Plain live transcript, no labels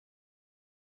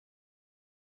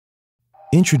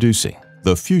Introducing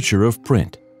the future of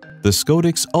print, the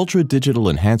Scodix Ultra Digital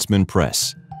Enhancement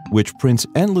Press, which prints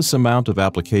endless amount of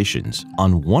applications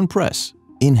on one press,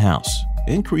 in-house,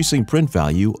 increasing print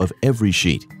value of every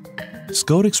sheet.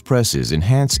 Scodix presses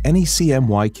enhance any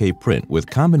CMYK print with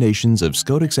combinations of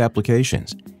Scodix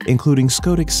applications, including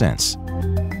Scodix Sense,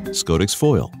 Scodix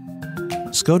Foil,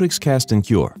 Scodix Cast and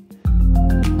Cure,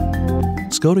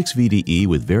 Scodix VDE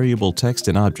with variable text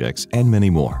and objects, and many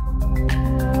more.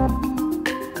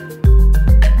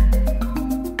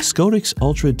 Scodix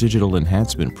Ultra Digital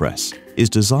Enhancement Press is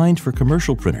designed for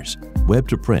commercial printers,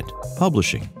 web-to-print,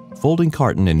 publishing, folding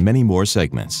carton, and many more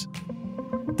segments.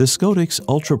 The Scodix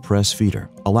Ultra Press feeder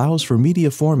allows for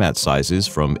media format sizes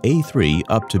from A3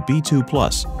 up to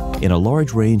B2+ in a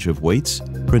large range of weights,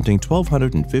 printing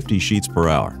 1,250 sheets per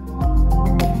hour.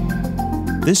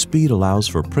 This speed allows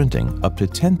for printing up to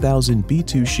 10,000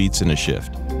 B2 sheets in a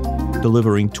shift,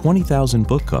 delivering 20,000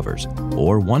 book covers,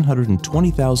 or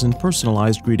 120,000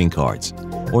 personalized greeting cards,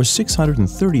 or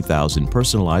 630,000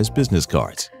 personalized business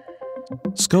cards.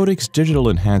 Scodix Digital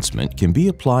Enhancement can be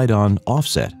applied on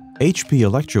offset, HP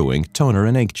Electroink toner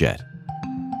and inkjet.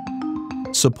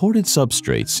 Supported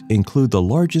substrates include the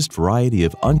largest variety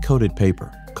of uncoated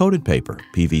paper, coated paper,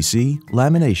 PVC,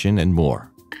 lamination, and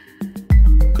more.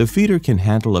 The feeder can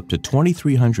handle up to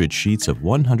 2,300 sheets of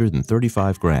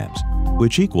 135 grams,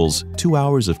 which equals 2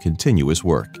 hours of continuous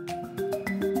work.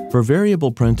 For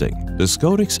variable printing, the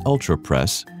Scodix Ultra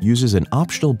Press uses an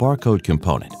optional barcode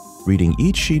component, reading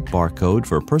each sheet barcode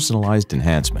for personalized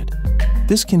enhancement.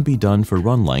 This can be done for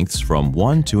run lengths from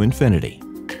 1 to infinity.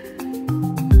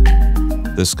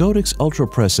 The Scodix Ultra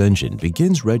Press engine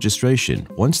begins registration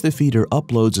once the feeder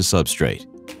uploads a substrate.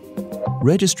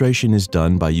 Registration is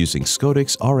done by using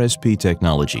Scodix RSP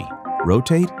technology,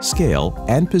 rotate, scale,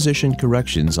 and position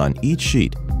corrections on each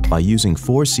sheet by using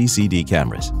 4 CCD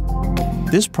cameras.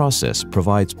 This process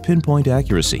provides pinpoint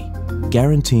accuracy,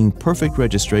 guaranteeing perfect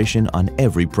registration on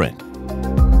every print.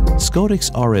 Scodix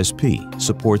RSP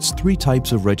supports 3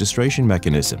 types of registration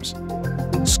mechanisms.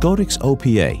 Scodix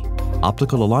OPA,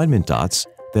 optical alignment dots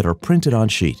that are printed on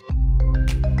sheet.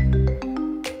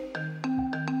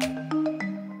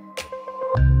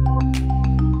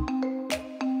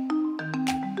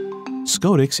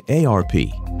 Scodix ARP,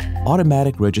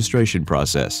 automatic registration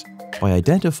process, by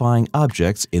identifying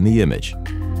objects in the image.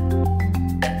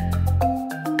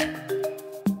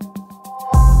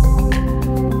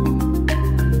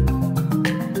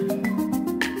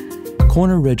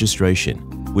 Corner registration,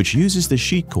 which uses the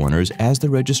sheet corners as the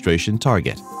registration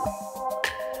target.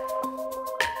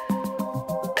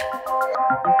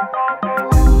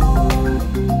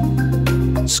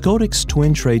 Scodix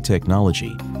Twin Tray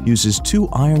technology uses 2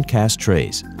 iron cast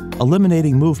trays,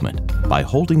 eliminating movement by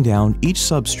holding down each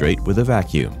substrate with a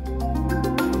vacuum.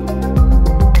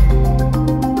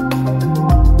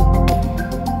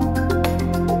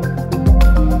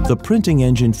 The printing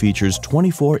engine features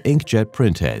 24 inkjet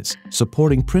print heads,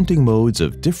 supporting printing modes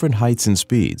of different heights and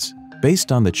speeds,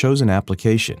 based on the chosen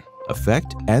application,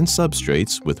 effect, and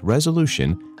substrates with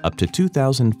resolution up to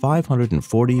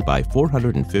 2,540 by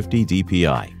 450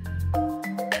 dpi.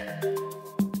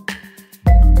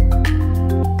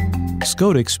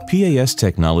 Scodix PAS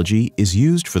technology is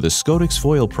used for the Scodix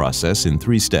foil process in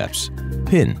 3 steps: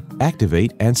 pin,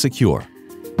 activate, and secure,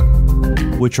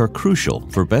 which are crucial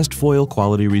for best foil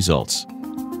quality results.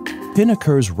 Pin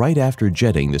occurs right after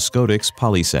jetting the Scodix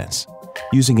PolySense,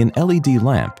 using an LED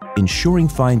lamp, ensuring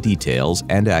fine details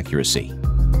and accuracy.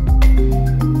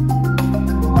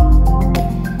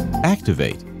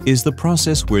 Activate is the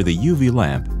process where the UV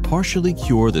lamp partially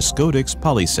cures the Scodix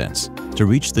PolySense to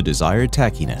reach the desired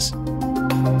tackiness.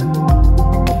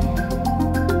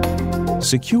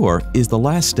 Secure is the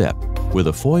last step, where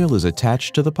the foil is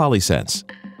attached to the PolySense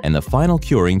and the final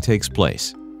curing takes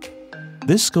place.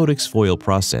 This Scodix foil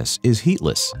process is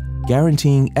heatless,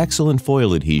 guaranteeing excellent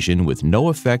foil adhesion with no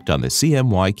effect on the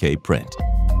CMYK print.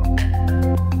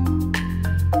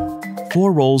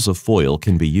 4 rolls of foil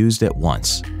can be used at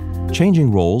once.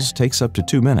 Changing rolls takes up to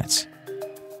 2 minutes.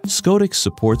 Scodix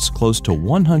supports close to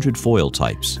 100 foil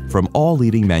types from all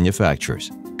leading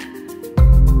manufacturers.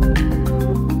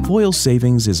 Foil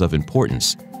savings is of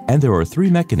importance, and there are 3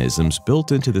 mechanisms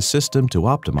built into the system to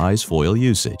optimize foil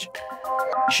usage: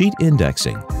 sheet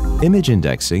indexing, image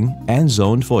indexing, and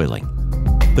zoned foiling.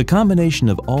 The combination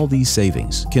of all these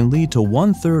savings can lead to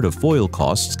 1/3 of foil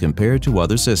costs compared to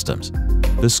other systems.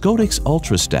 The Scodix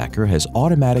Ultra Stacker has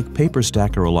automatic paper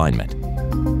stacker alignment.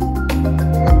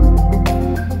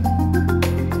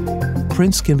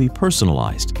 Prints can be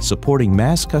personalized, supporting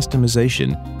mass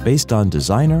customization based on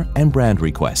designer and brand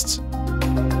requests.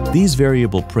 These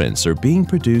variable prints are being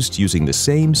produced using the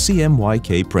same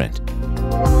CMYK print.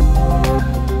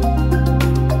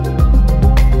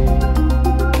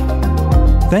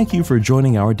 Thank you for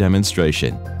joining our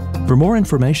demonstration. For more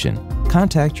information,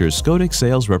 contact your Scodix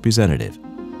sales representative.